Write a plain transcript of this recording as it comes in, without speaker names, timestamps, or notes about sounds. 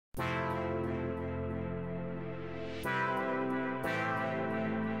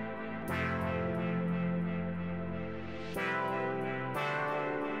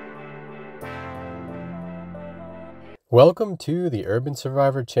Welcome to the Urban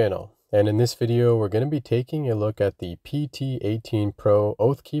Survivor channel, and in this video we're going to be taking a look at the PT18Pro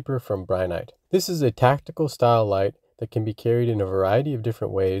Oathkeeper from Brinyte. This is a tactical style light that can be carried in a variety of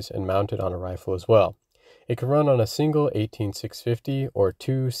different ways and mounted on a rifle as well. It can run on a single 18650 or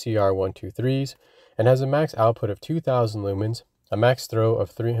two CR123s and has a max output of 2000 lumens, a max throw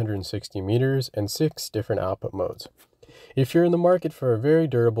of 360 meters, and 6 different output modes. If you're in the market for a very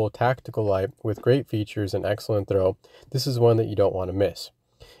durable tactical light with great features and excellent throw, this is one that you don't want to miss.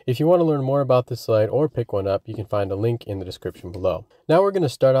 If you want to learn more about this light or pick one up, you can find a link in the description below. Now we're going to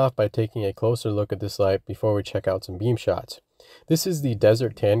start off by taking a closer look at this light before we check out some beam shots. This is the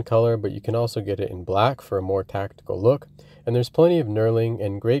desert tan color, but you can also get it in black for a more tactical look, and there's plenty of knurling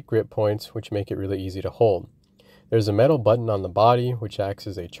and great grip points which make it really easy to hold. There's a metal button on the body which acts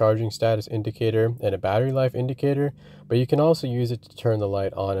as a charging status indicator and a battery life indicator, but you can also use it to turn the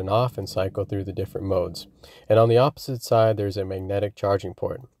light on and off and cycle through the different modes. And on the opposite side there's a magnetic charging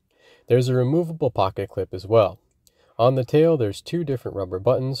port. There's a removable pocket clip as well. On the tail there's 2 different rubber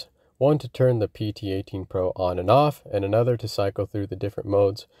buttons, one to turn the PT18Pro on and off and another to cycle through the different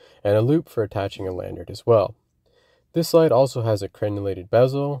modes, and a loop for attaching a lanyard as well. This light also has a crenulated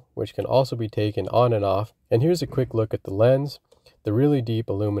bezel, which can also be taken on and off. And here's a quick look at the lens, the really deep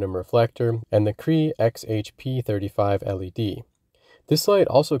aluminum reflector, and the Cree XHP35 LED. This light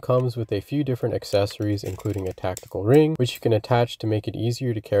also comes with a few different accessories, including a tactical ring, which you can attach to make it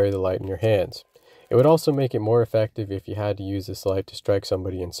easier to carry the light in your hands. It would also make it more effective if you had to use this light to strike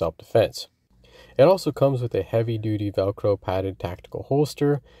somebody in self-defense. It also comes with a heavy-duty Velcro padded tactical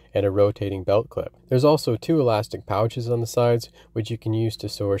holster and a rotating belt clip. There's also 2 elastic pouches on the sides, which you can use to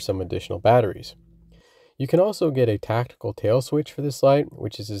store some additional batteries. You can also get a tactical tail switch for this light,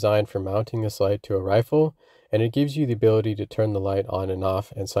 which is designed for mounting this light to a rifle, and it gives you the ability to turn the light on and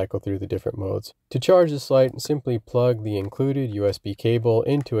off and cycle through the different modes. To charge this light, simply plug the included USB cable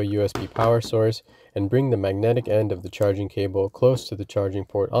into a USB power source and bring the magnetic end of the charging cable close to the charging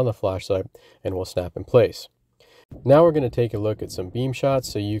port on the flashlight and will snap in place. Now we're going to take a look at some beam shots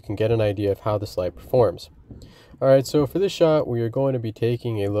so you can get an idea of how this light performs. Alright, so for this shot we are going to be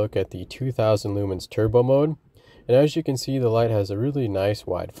taking a look at the 2000 lumens turbo mode. And as you can see, the light has a really nice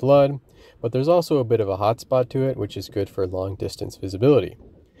wide flood, but there's also a bit of a hot spot to it, which is good for long distance visibility.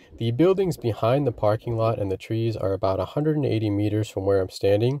 The buildings behind the parking lot and the trees are about 180 meters from where I'm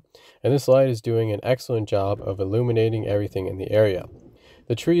standing, and this light is doing an excellent job of illuminating everything in the area.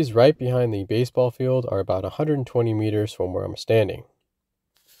 The trees right behind the baseball field are about 120 meters from where I'm standing.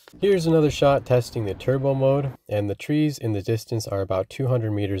 Here's another shot testing the turbo mode, and the trees in the distance are about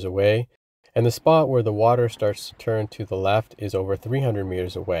 200 meters away, and the spot where the water starts to turn to the left is over 300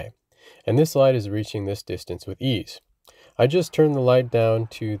 meters away, and this light is reaching this distance with ease. I just turned the light down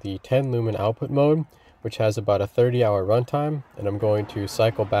to the 10 lumen output mode, which has about a 30-hour runtime, and I'm going to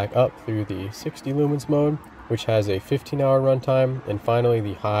cycle back up through the 60 lumens mode, which has a 15-hour runtime, and finally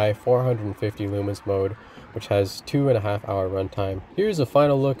the high 450 lumens mode, which has 2.5-hour runtime. Here's a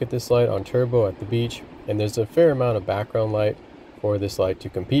final look at this light on turbo at the beach, and there's a fair amount of background light for this light to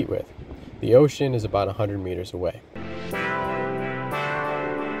compete with. The ocean is about 100 meters away.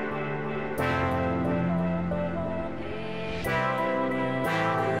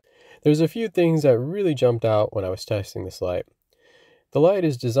 There's a few things that really jumped out when I was testing this light. The light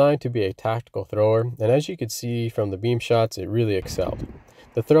is designed to be a tactical thrower, and as you can see from the beam shots, it really excelled.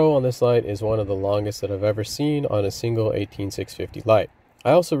 The throw on this light is one of the longest that I've ever seen on a single 18650 light.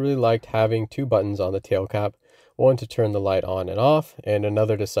 I also really liked having 2 buttons on the tail cap, one to turn the light on and off, and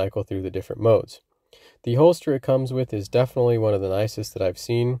another to cycle through the different modes. The holster it comes with is definitely one of the nicest that I've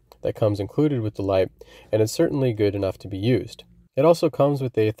seen that comes included with the light, and it's certainly good enough to be used. It also comes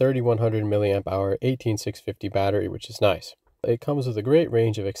with a 3100 mAh 18650 battery, which is nice. It comes with a great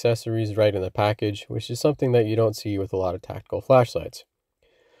range of accessories right in the package, which is something that you don't see with a lot of tactical flashlights.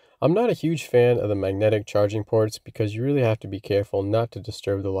 I'm not a huge fan of the magnetic charging ports because you really have to be careful not to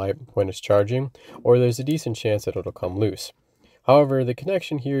disturb the light when it's charging, or there's a decent chance that it'll come loose. However, the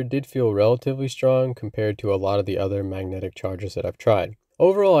connection here did feel relatively strong compared to a lot of the other magnetic chargers that I've tried.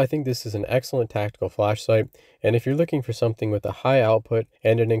 Overall, I think this is an excellent tactical flashlight, and if you're looking for something with a high output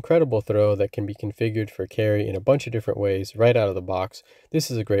and an incredible throw that can be configured for carry in a bunch of different ways right out of the box, this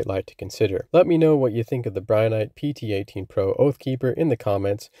is a great light to consider. Let me know what you think of the Brinyte PT18Pro Oathkeeper in the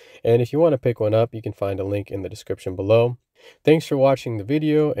comments, and if you want to pick one up, you can find a link in the description below. Thanks for watching the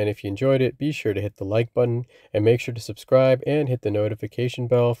video, and if you enjoyed it, be sure to hit the like button and make sure to subscribe and hit the notification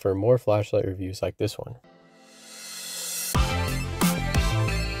bell for more flashlight reviews like this one.